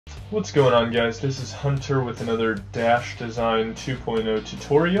What's going on, guys? This is Hunter with another Dash Design 2.0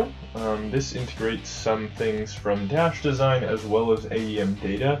 tutorial. This integrates some things from Dash Design as well as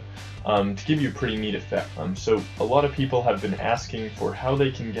AEMdata to give you a pretty neat effect. So a lot of people have been asking for how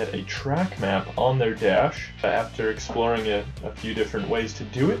they can get a track map on their Dash. After exploring a few different ways to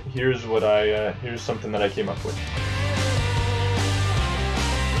do it, here's something that I came up with.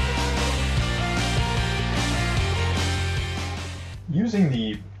 Using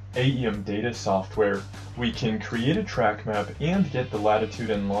the AEMdata software, we can create a track map and get the latitude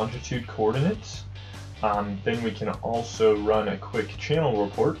and longitude coordinates. Then we can also run a quick channel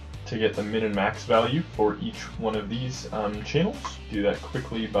report to get the min and max value for each one of these channels. Do that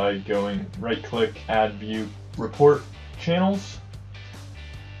quickly by going right-click, add view, report channels.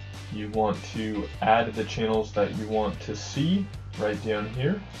 You want to add the channels that you want to see right down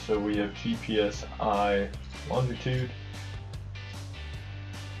here. So we have GPSI longitude,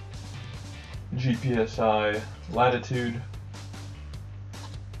 GPSI latitude.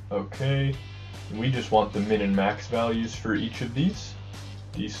 Okay, we just want the min and max values for each of these.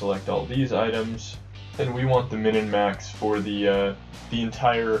 Deselect all these items, and we want the min and max for the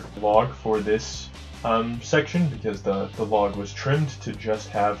entire log for this section, because the log was trimmed to just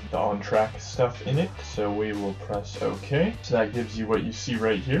have the on-track stuff in it. So we will press OK. So that gives you what you see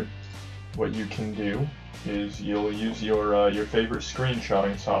right here. What you can do is you'll use your favorite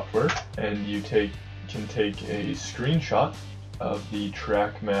screenshotting software, and you can take a screenshot of the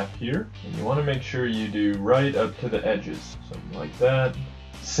track map here, and you want to make sure you do right up to the edges, something like that.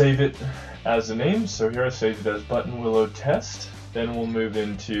 Save it as a name, so here I saved it as Button Willow Test. Then we'll move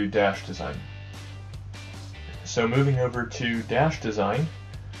into Dash Design. So moving over to Dash Design,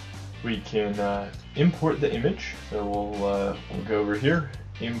 we can import the image. So we'll go over here,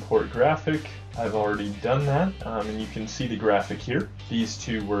 import graphic. I've already done that, and you can see the graphic here. These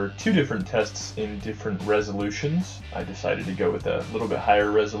two were two different tests in different resolutions. I decided to go with a little bit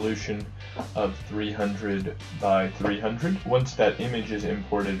higher resolution of 300 by 300. Once that image is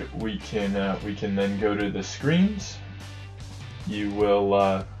imported, we can then go to the screens.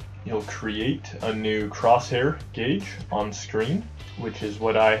 You'll create a new crosshair gauge on screen, which is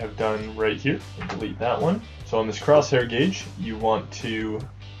what I have done right here. I'll delete that one. So on this crosshair gauge, you want to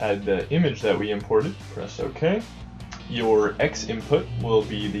add the image that we imported. Press OK. Your X input will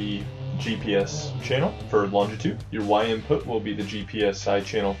be the GPS channel for longitude. Your Y input will be the GPSI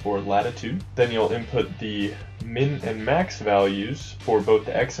channel for latitude. Then you'll input the min and max values for both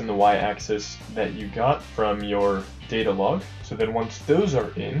the X and the Y axis that you got from your data log. So then once those are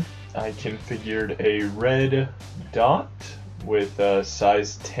in, I configured a red dot with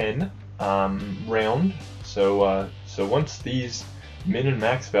size 10 round. So once these min and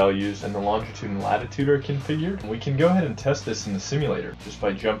max values and the longitude and latitude are configured, we can go ahead and test this in the simulator just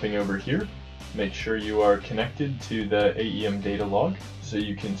by jumping over here. Make sure you are connected to the AEMdata log so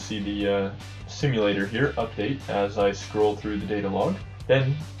you can see the simulator here update as I scroll through the data log.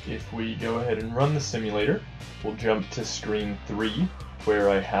 Then if we go ahead and run the simulator, we'll jump to screen 3 where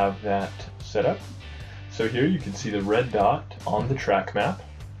I have that set up. So here you can see the red dot on the track map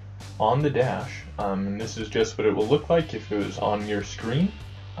on the dash, and this is just what it will look like if it was on your screen.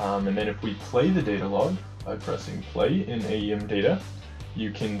 And then if we play the data log by pressing play in AEMdata, you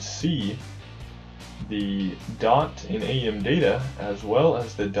can see the dot in AEMdata as well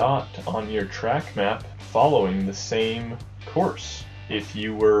as the dot on your track map following the same course. If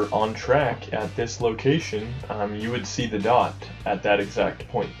you were on track at this location, you would see the dot at that exact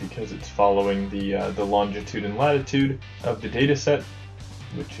point because it's following the longitude and latitude of the data set,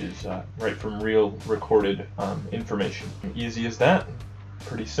 which is right from real recorded information. Easy as that,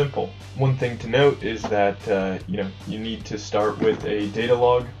 pretty simple. One thing to note is that you need to start with a data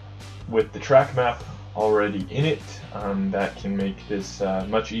log with the track map already in it. That can make this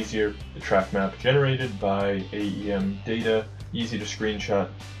much easier. The track map generated by AEMdata, easy to screenshot,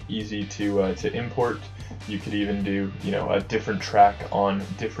 easy to import. You could even do a different track on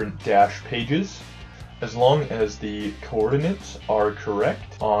different dash pages. As long as the coordinates are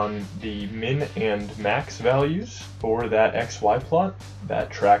correct on the min and max values for that XY plot,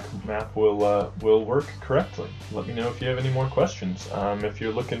 that track map will work correctly. Let me know if you have any more questions. If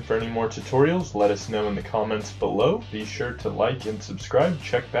you're looking for any more tutorials, let us know in the comments below. Be sure to like and subscribe.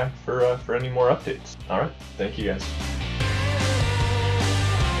 Check back for any more updates. Alright, thank you guys.